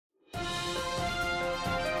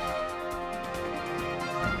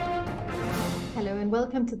and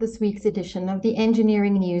welcome to this week's edition of the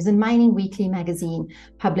Engineering News and Mining Weekly magazine,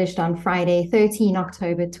 published on Friday, 13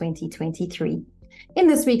 October 2023. In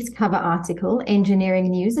this week's cover article, Engineering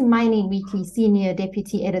News and Mining Weekly Senior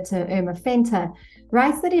Deputy Editor Irma Venter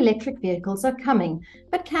writes that electric vehicles are coming,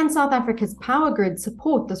 but can South Africa's power grid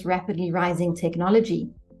support this rapidly rising technology?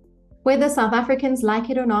 Whether South Africans like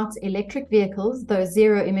it or not, electric vehicles, those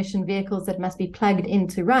zero-emission vehicles that must be plugged in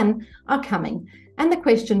to run, are coming. And the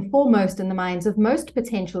question foremost in the minds of most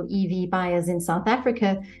potential EV buyers in South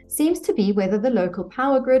Africa seems to be whether the local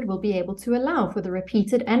power grid will be able to allow for the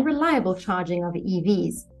repeated and reliable charging of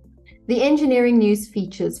EVs. The Engineering News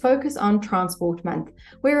features focus on Transport Month,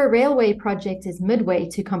 where a railway project is midway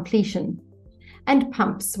to completion, and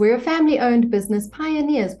Pumps, where a family-owned business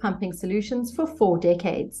pioneers pumping solutions for 4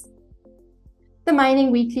 decades. The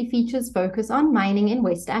Mining Weekly features focus on mining in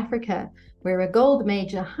West Africa, where a gold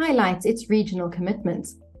major highlights its regional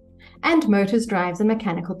commitments, and Motors Drives and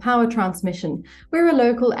Mechanical Power Transmission, where a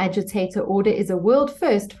local agitator order is a world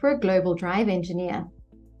first for a global drive engineer.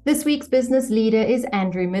 This week's business leader is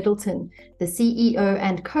Andrew Middleton, the CEO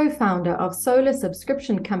and co-founder of solar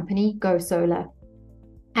subscription company GoSolar.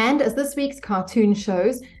 And as this week's cartoon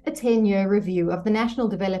shows, a 10-year review of the National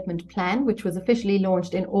Development Plan, which was officially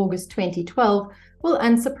launched in August 2012, will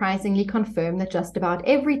unsurprisingly confirm that just about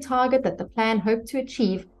every target that the plan hoped to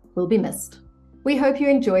achieve will be missed. We hope you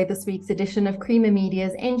enjoyed this week's edition of Creamer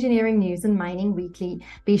Media's Engineering News and Mining Weekly.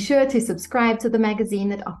 Be sure to subscribe to the magazine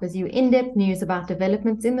that offers you in-depth news about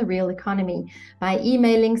developments in the real economy by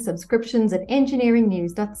emailing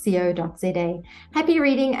subscriptions@engineeringnews.co.za. Happy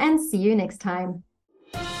reading and see you next time.